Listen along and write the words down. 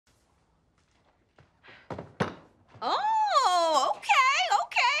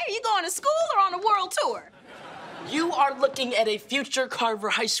are looking at a future Carver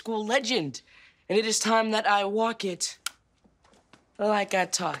High School legend, and it is time that I walk it like I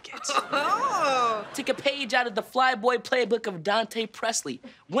talk it. Oh! Take a page out of the Flyboy playbook of Dante Presley,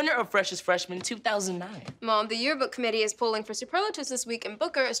 winner of Freshest Freshman in 2009. Mom, the yearbook committee is polling for superlatives this week, and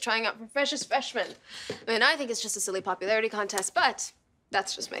Booker is trying out for Freshest Freshman. I mean, I think it's just a silly popularity contest, but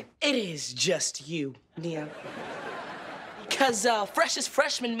that's just me. It is just you, Nia. Because Freshest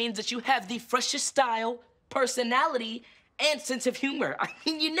Freshman means that you have the freshest style, personality, and sense of humor. I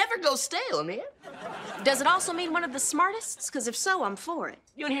mean, you never go stale, Nia. Does it also mean one of the smartest? Because if so, I'm for it.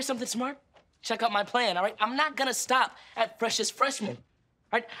 You wanna hear something smart? Check out my plan, all right? I'm not gonna stop at Freshest Freshman,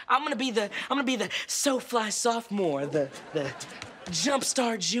 all right? I'm gonna be the so-fly sophomore, the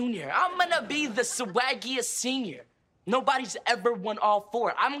jumpstar junior. I'm gonna be the swaggiest senior. Nobody's ever won all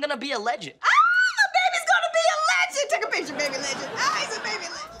four. I'm gonna be a legend. Ah, the baby's gonna be a legend! Take a picture, baby legend. Ah, he's a baby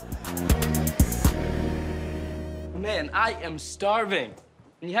legend. Man, I am starving.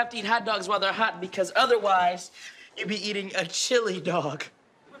 And you have to eat hot dogs while they're hot because otherwise you'd be eating a chili dog.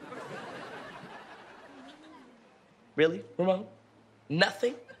 Really, Ramon?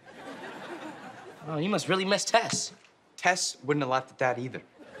 Nothing? Oh, you must really miss Tess. Tess wouldn't have laughed at that either.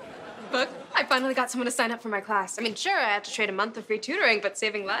 Book, I finally got someone to sign up for my class. I mean, sure, I had to trade a month of free tutoring, but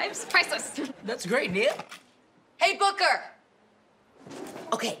saving lives, priceless. That's great, Nia. Hey, Booker!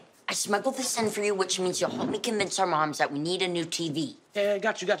 Okay, I smuggled this in for you, which means you'll help me convince our moms that we need a new TV. Yeah,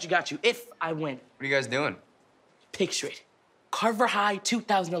 got you. If I win. What are you guys doing? Picture it. Carver High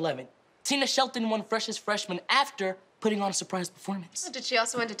 2011. Tina Shelton won Freshest Freshman after putting on a surprise performance. Did she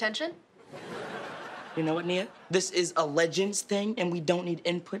also win detention? You know what, Nia? This is a legends thing, and we don't need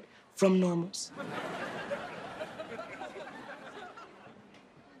input from normals.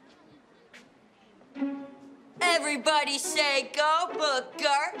 Everybody say, go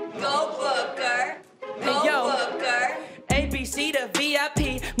Booker, go Booker, go Hey, yo. Booker. ABC to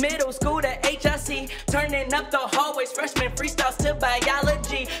VIP, middle school to HIC, turning up the hallways, freshman freestyles to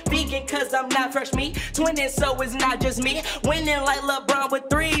biology. Vegan cause I'm not fresh meat, twinning so it's not just me. Winning like LeBron with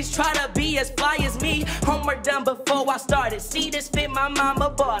threes, try to be as fly as me. Homework done before I started, see this fit my mama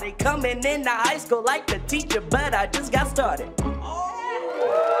bought it. Coming into high school like the teacher, but I just got started.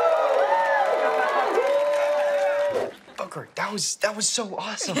 Booker, that was so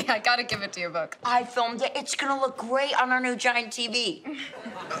awesome. Yeah, I gotta give it to you, Book. I filmed it. It's gonna look great on our new giant TV.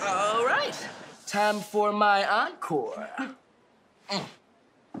 All right, time for my encore.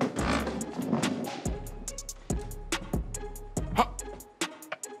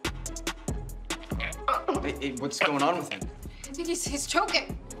 Hey, what's going on with him? I think he's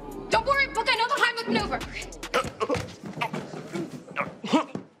choking. Don't worry, Book, I know the Heimlich maneuver.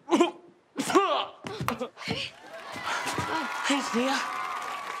 Thanks, Nia.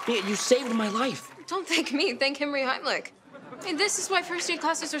 Nia, you saved my life. Don't thank me, thank Henry Heimlich. Hey, this is why first aid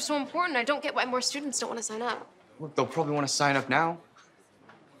classes are so important. I don't get why more students don't want to sign up. Look, they'll probably want to sign up now.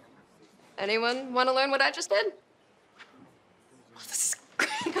 Anyone want to learn what I just did? Oh, this is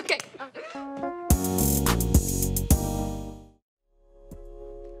great. Okay.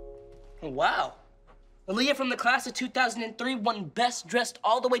 Wow. Aaliyah from the class of 2003 won Best Dressed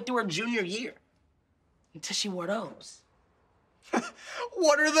all the way through her junior year. Until she wore those.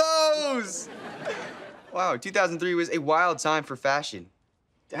 What are those? Wow, 2003 was a wild time for fashion.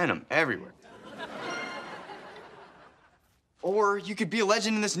 Denim everywhere. Or you could be a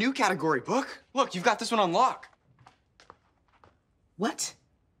legend in this new category, Book. Look, you've got this one on lock. What?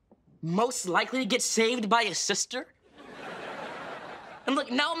 Most likely to get saved by a sister? And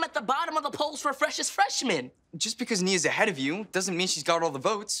look, now I'm at the bottom of the polls for Freshest Freshman. Just because Nia's ahead of you doesn't mean she's got all the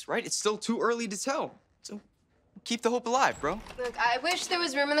votes, right? It's still too early to tell. So keep the hope alive, bro. Look, I wish there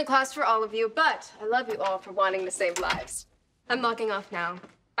was room in the class for all of you, but I love you all for wanting to save lives. I'm logging off now.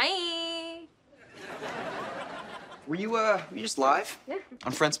 Bye. Were you just live? Yeah.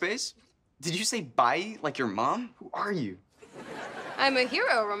 On Front Space? Did you say bye like your mom? Who are you? I'm a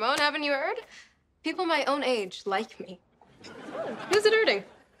hero, Ramon, haven't you heard? People my own age like me. Who's it hurting?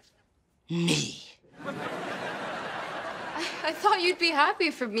 Me. I thought you'd be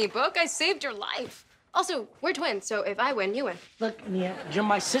happy for me, Book. I saved your life. Also, we're twins, so if I win, you win. Look, Nia, you're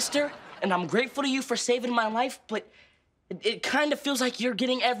my sister, and I'm grateful to you for saving my life, but it kind of feels like you're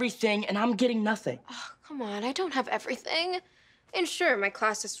getting everything and I'm getting nothing. Oh, come on, I don't have everything. And sure, my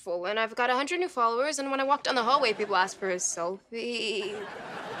class is full, and I've got 100 new followers, and when I walk down the hallway, people ask for a selfie.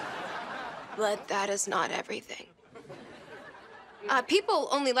 But that is not everything. People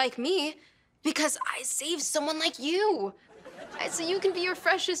only like me because I saved someone like you. So you can be your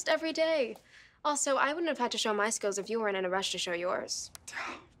freshest every day. Also, I wouldn't have had to show my skills if you weren't in a rush to show yours.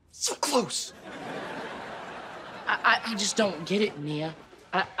 So close. I just don't get it, Nia.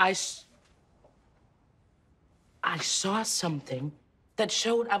 I saw something that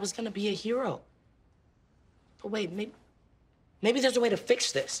showed I was gonna be a hero. But wait, maybe there's a way to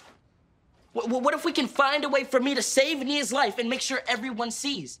fix this. What if we can find a way for me to save Nia's life and make sure everyone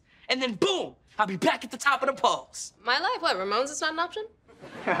sees? And then boom, I'll be back at the top of the polls. My life? What, Ramon's is not an option?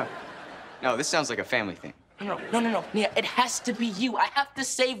 No, this sounds like a family thing. No, Nia, it has to be you. I have to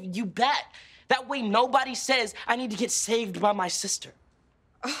save you back. That way nobody says I need to get saved by my sister.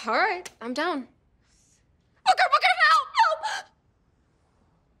 All right, I'm down. Booker, help!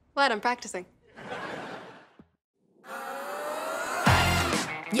 What? I'm practicing.